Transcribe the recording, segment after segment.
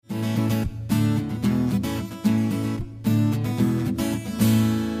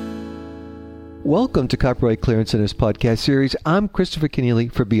Welcome to Copyright Clearance in this podcast series. I'm Christopher Kenneally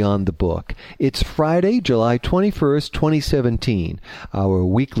for Beyond the Book. It's Friday, July 21st, 2017. Our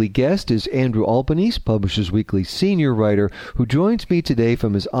weekly guest is Andrew Albanese, Publishers Weekly senior writer, who joins me today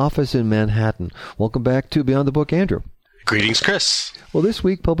from his office in Manhattan. Welcome back to Beyond the Book, Andrew. Greetings, Chris. Well, this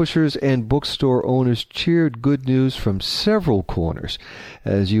week, publishers and bookstore owners cheered good news from several corners.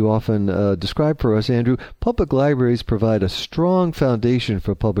 As you often describe for us, Andrew, public libraries provide a strong foundation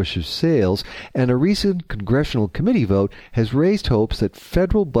for publishers' sales, and a recent Congressional committee vote has raised hopes that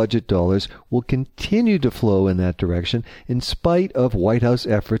federal budget dollars will continue to flow in that direction in spite of White House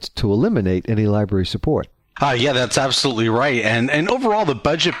efforts to eliminate any library support. Yeah, that's absolutely right. And overall, the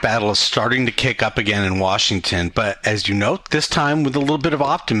budget battle is starting to kick up again in Washington. But as you note, this time with a little bit of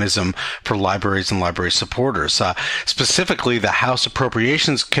optimism for libraries and library supporters. Specifically, the House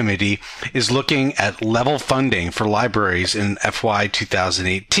Appropriations Committee is looking at level funding for libraries in FY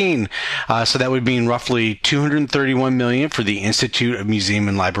 2018. So that would mean roughly $231 million for the Institute of Museum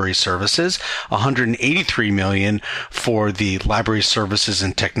and Library Services, $183 million for the Library Services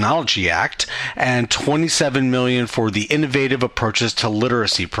and Technology Act, and $27 million for the Innovative Approaches to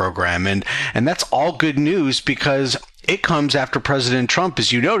Literacy program. And that's all good news because it comes after President Trump,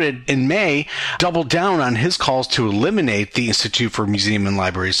 as you noted, in May, doubled down on his calls to eliminate the Institute for Museum and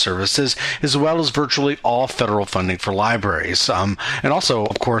Library Services, as well as virtually all federal funding for libraries. And also,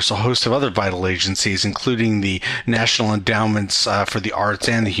 of course, a host of other vital agencies, including the National Endowments for the Arts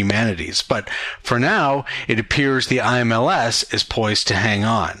and the Humanities. But for now, it appears the IMLS is poised to hang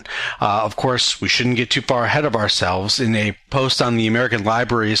on. Of course, we shouldn't get too far ahead of ourselves. In a post on the American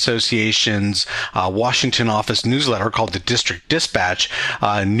Library Association's Washington office newsletter called the District Dispatch,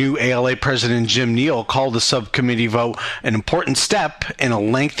 new ALA President Jim Neal called the subcommittee vote an important step in a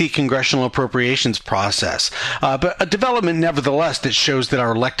lengthy congressional appropriations process. But a development, nevertheless, that shows that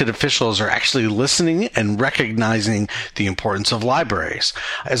our elected officials are actually listening and recognizing the importance of libraries.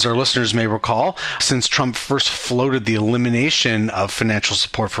 As our listeners may recall, since Trump first floated the elimination of financial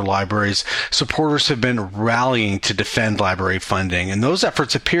support for libraries, supporters have been rallying to defend library funding, and those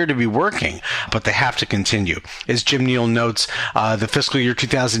efforts appear to be working, but they have to continue. As Jim Neal notes, the fiscal year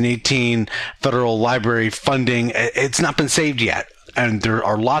 2018 federal library funding, it's not been saved yet. And there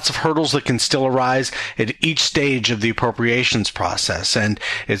are lots of hurdles that can still arise at each stage of the appropriations process. And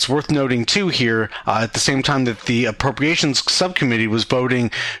it's worth noting, too, here, at the same time that the Appropriations Subcommittee was voting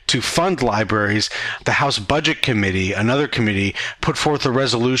to fund libraries, the House Budget Committee, another committee, put forth a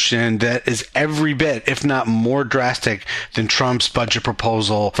resolution that is every bit, if not more drastic, than Trump's budget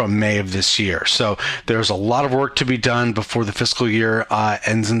proposal from May of this year. So there's a lot of work to be done before the fiscal year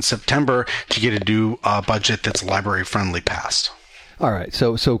ends in September to get a new budget that's library-friendly passed. All right,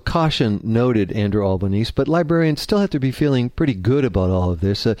 so caution noted, Andrew Albanese, but librarians still have to be feeling pretty good about all of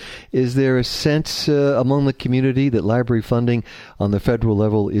this. Is there a sense among the community that library funding on the federal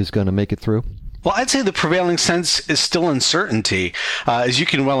level is going to make it through? Well, I'd say the prevailing sense is still uncertainty, as you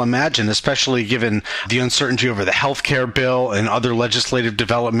can well imagine, especially given the uncertainty over the health care bill and other legislative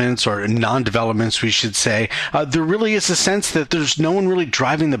developments, or non-developments, we should say. There really is a sense that there's no one really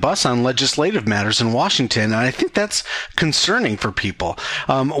driving the bus on legislative matters in Washington, and I think that's concerning for people.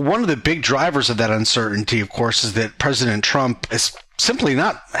 One of the big drivers of that uncertainty, of course, is that President Trump is simply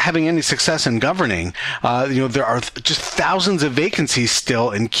not having any success in governing. There are just thousands of vacancies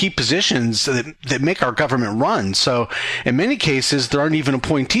still in key positions that make our government run. So in many cases, there aren't even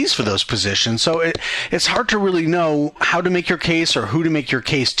appointees for those positions. So it's hard to really know how to make your case or who to make your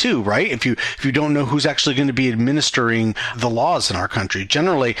case to, right? If you don't know who's actually going to be administering the laws in our country.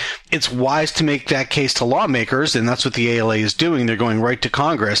 Generally, it's wise to make that case to lawmakers, and that's what the ALA is doing. They're going right to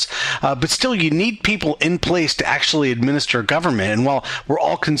Congress. But still, you need people in place to actually administer government. And while we're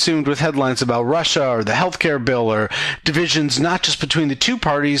all consumed with headlines about Russia or the healthcare bill or divisions not just between the two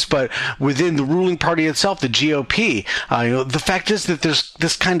parties but within the ruling party itself, the GOP, the fact is that there's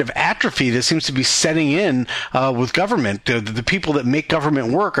this kind of atrophy that seems to be setting in with government. The people that make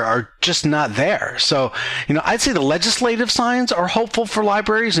government work are just not there. So, I'd say the legislative signs are hopeful for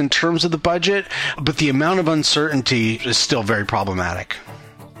libraries in terms of the budget, but the amount of uncertainty is still very problematic.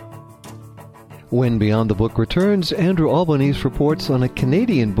 When Beyond the Book returns, Andrew Albanese reports on a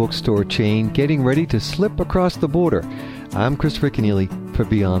Canadian bookstore chain getting ready to slip across the border. I'm Christopher Kenneally for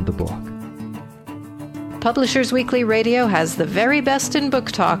Beyond the Book. Publishers Weekly Radio has the very best in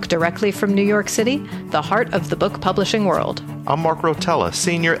book talk directly from New York City, the heart of the book publishing world. I'm Mark Rotella,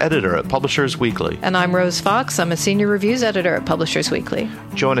 Senior Editor at Publishers Weekly. And I'm Rose Fox. I'm a Senior Reviews Editor at Publishers Weekly.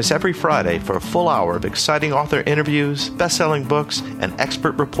 Join us every Friday for a full hour of exciting author interviews, best-selling books, and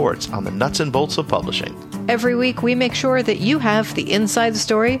expert reports on the nuts and bolts of publishing. Every week, we make sure that you have the inside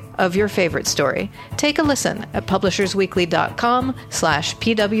story of your favorite story. Take a listen at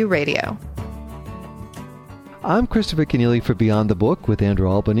publishersweekly.com/PW Radio. I'm Christopher Kenneally for Beyond the Book with Andrew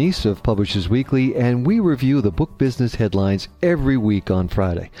Albanese of Publishers Weekly, and we review the book business headlines every week on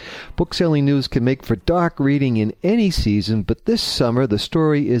Friday. Book-selling news can make for dark reading in any season, but this summer the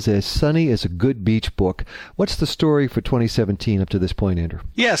story is as sunny as a good beach book. What's the story for 2017 up to this point, Andrew?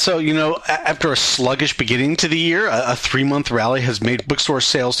 Yeah, so, after a sluggish beginning to the year, a 3-month rally has made bookstore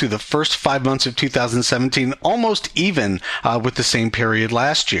sales through the first 5 months of 2017 almost even with the same period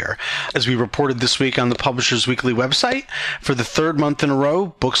last year. As we reported this week on the Publishers Weekly website, for the third month in a row,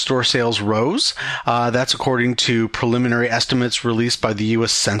 bookstore sales rose. That's according to preliminary estimates released by the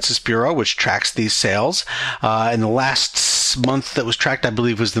U.S. Census Bureau, which tracks these sales. And the last month that was tracked, I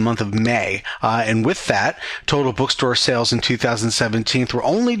believe, was the month of May. And with that, total bookstore sales in 2017 were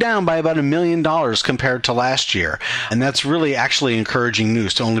only down by about $1 million compared to last year. And that's really actually encouraging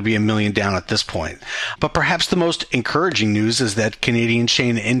news to only be $1 million down at this point. But perhaps the most encouraging news is that Canadian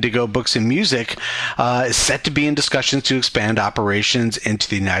chain Indigo Books and Music is set to be in discussions to expand operations into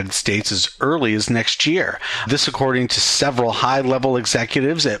the United States as early as next year. This according to several high-level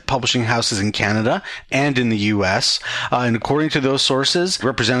executives at publishing houses in Canada and in the U.S. And according to those sources,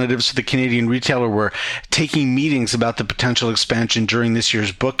 representatives of the Canadian retailer were taking meetings about the potential expansion during this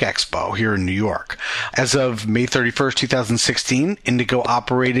year's Book Expo here in New York. As of May 31st, 2016, Indigo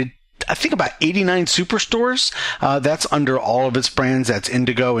operated I think about 89 superstores. That's under all of its brands. That's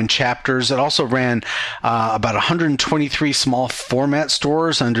Indigo and Chapters. It also ran about 123 small format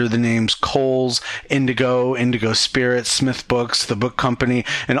stores under the names Kohl's, Indigo, Indigo Spirit, Smith Books, The Book Company,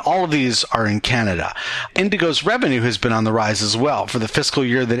 and all of these are in Canada. Indigo's revenue has been on the rise as well. For the fiscal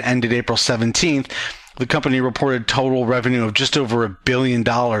year that ended April 17th, the company reported total revenue of just over $1 billion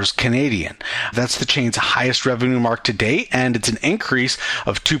Canadian. That's the chain's highest revenue mark to date, and it's an increase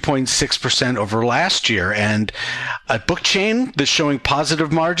of 2.6% over last year. And a book chain that's showing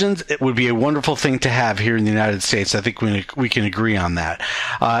positive margins, it would be a wonderful thing to have here in the United States. I think we can agree on that.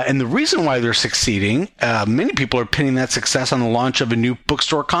 And the reason why they're succeeding, many people are pinning that success on the launch of a new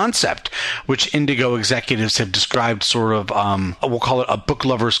bookstore concept, which Indigo executives have described sort of, we'll call it a book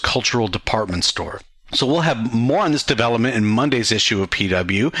lover's cultural department store. So we'll have more on this development in Monday's issue of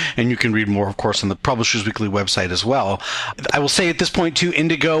PW, and you can read more, of course, on the Publishers Weekly website as well. I will say at this point, too,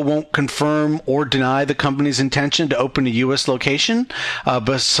 Indigo won't confirm or deny the company's intention to open a U.S. location,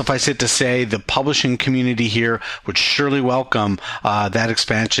 but suffice it to say, the publishing community here would surely welcome that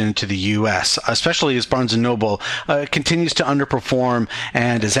expansion to the U.S., especially as Barnes & Noble continues to underperform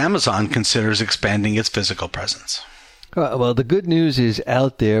and as Amazon considers expanding its physical presence. Well, the good news is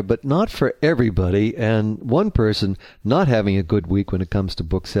out there, but not for everybody. And one person not having a good week when it comes to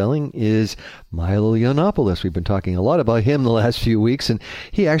book selling is Milo Yiannopoulos. We've been talking a lot about him the last few weeks, and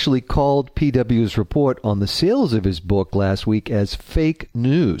he actually called PW's report on the sales of his book last week as fake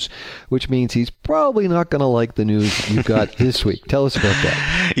news, which means he's probably not going to like the news you got this week. Tell us about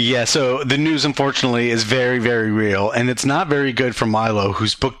that. Yeah, so the news, unfortunately, is very, very real, and it's not very good for Milo,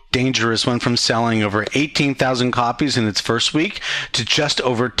 whose book Dangerous went from selling over 18,000 copies in its first week to just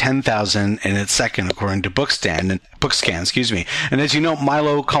over 10,000 in its second, according to Bookscan. And as you know,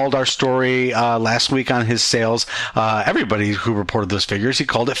 Milo called our story last week on his sales. Everybody who reported those figures, he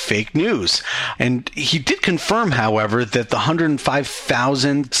called it fake news. And he did confirm, however, that the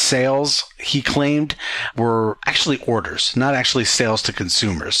 105,000 sales he claimed were actually orders, not actually sales to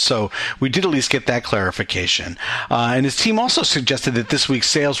consumers. So we did at least get that clarification. And his team also suggested that this week's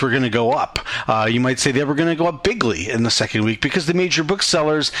sales were going to go up. You might say they were going to go up bigly in the second week because the major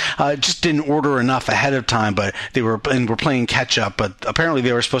booksellers just didn't order enough ahead of time, but they were playing catch up. But apparently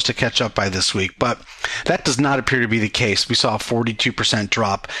they were supposed to catch up by this week. But that does not appear to be the case. We saw a 42%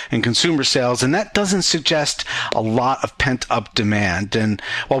 drop in consumer sales, and that doesn't suggest a lot of pent-up demand. And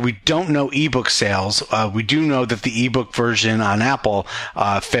while we don't know ebook sales, we do know that the ebook version on Apple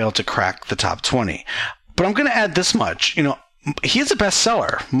failed to crack the top 20. But I'm going to add this much. He is a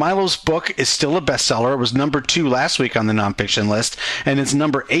bestseller. Milo's book is still a bestseller. It was number 2 last week on the nonfiction list, and it's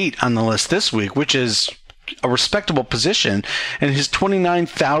number 8 on the list this week, which is a respectable position. And his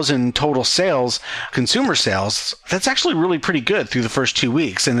 29,000 total sales, consumer sales, that's actually really pretty good through the first 2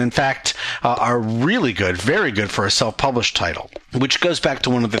 weeks. And in fact, are really good, very good for a self-published title, which goes back to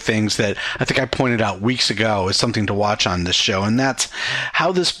one of the things that I think I pointed out weeks ago as something to watch on this show. And that's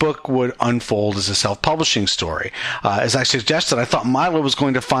how this book would unfold as a self-publishing story. As I suggested, I thought Milo was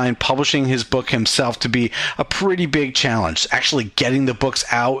going to find publishing his book himself to be a pretty big challenge, actually getting the books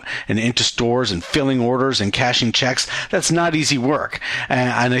out and into stores and filling orders customers and cashing checks, that's not easy work.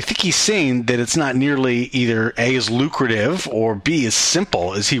 And I think he's saying that it's not nearly either A, as lucrative, or B, as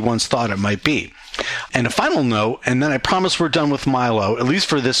simple as he once thought it might be. And a final note, and then I promise we're done with Milo, at least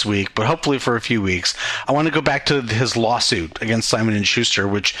for this week, but hopefully for a few weeks. I want to go back to his lawsuit against Simon & Schuster,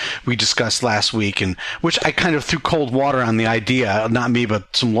 which we discussed last week, and which I kind of threw cold water on the idea, not me,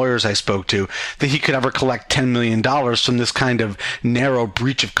 but some lawyers I spoke to, that he could ever collect $10 million from this kind of narrow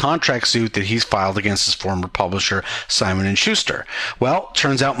breach of contract suit that he's filed against his former publisher, Simon & Schuster. Well,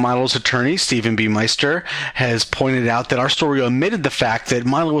 turns out Milo's attorney, Stephen B. Meister, has pointed out that our story omitted the fact that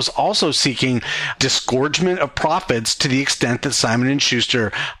Milo was also seeking disgorgement of profits to the extent that Simon &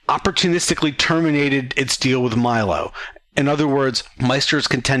 Schuster opportunistically terminated its deal with Milo. In other words, Meister is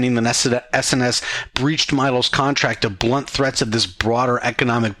contending that SNS breached Milo's contract to blunt threats of this broader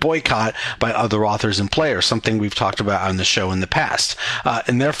economic boycott by other authors and players, something we've talked about on the show in the past.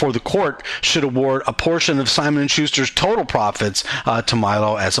 And therefore, the court should award a portion of Simon & Schuster's total profits to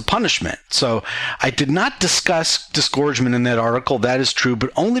Milo as a punishment. So I did not discuss disgorgement in that article, that is true,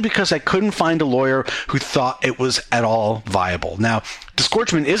 but only because I couldn't find a lawyer who thought it was at all viable. Now,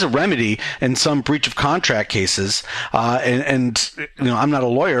 disgorgement is a remedy in some breach of contract cases, and I'm not a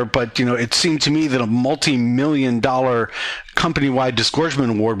lawyer, but it seemed to me that a multi-million-dollar company-wide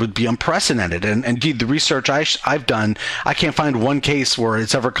disgorgement award would be unprecedented. And indeed, the research I've done, I can't find one case where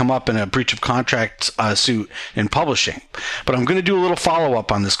it's ever come up in a breach of contract suit in publishing. But I'm going to do a little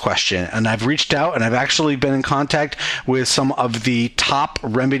follow-up on this question, and I've reached out, and I've actually been in contact with some of the top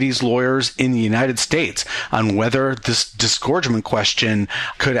remedies lawyers in the United States on whether this disgorgement question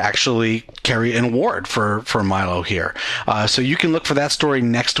could actually carry an award for Milo here. So you can look for that story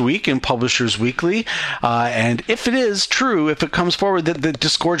next week in Publishers Weekly. And if it is true, if it comes forward that the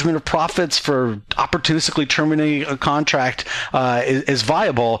disgorgement of profits for opportunistically terminating a contract is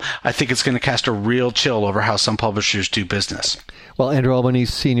viable, I think it's going to cast a real chill over how some publishers do business. Well, Andrew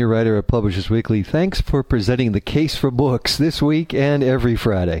Albanese, senior writer at Publishers Weekly, thanks for presenting the case for books this week and every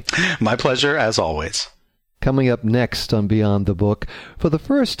Friday. My pleasure, as always. Coming up next on Beyond the Book, for the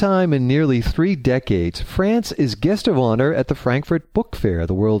first time in nearly 3 decades, France is guest of honor at the Frankfurt Book Fair,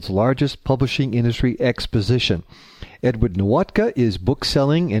 the world's largest publishing industry exposition. Edward Nwotka is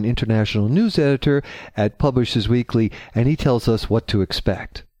bookselling and international news editor at Publishers Weekly, and he tells us what to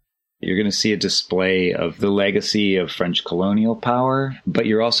expect. You're going to see a display of the legacy of French colonial power, but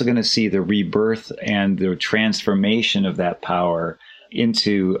you're also going to see the rebirth and the transformation of that power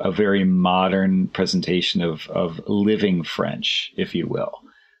into a very modern presentation of living French, if you will.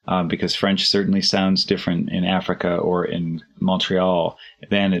 Because French certainly sounds different in Africa or in Montreal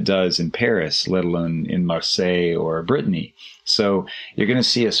than it does in Paris, let alone in Marseille or Brittany. So you're going to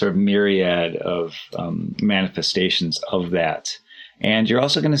see a sort of myriad of manifestations of that. And you're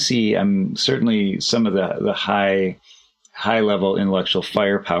also going to see certainly some of the high-level intellectual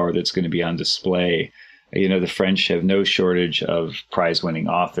firepower that's going to be on display. The French have no shortage of prize-winning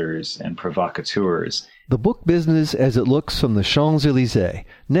authors and provocateurs. The book business as it looks from the Champs-Élysées,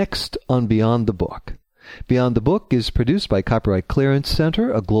 next on Beyond the Book. Beyond the Book is produced by Copyright Clearance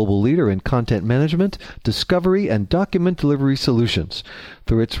Center, a global leader in content management, discovery, and document delivery solutions.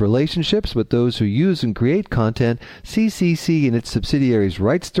 Through its relationships with those who use and create content, CCC and its subsidiaries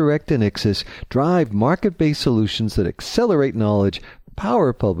RightsDirect and Ixis drive market-based solutions that accelerate knowledge,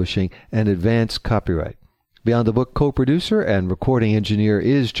 power publishing, and advance copyright. Beyond the Book co-producer and recording engineer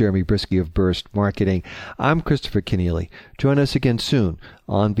is Jeremy Brisky of Burst Marketing. I'm Christopher Kenneally. Join us again soon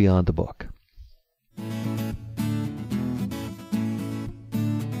on Beyond the Book.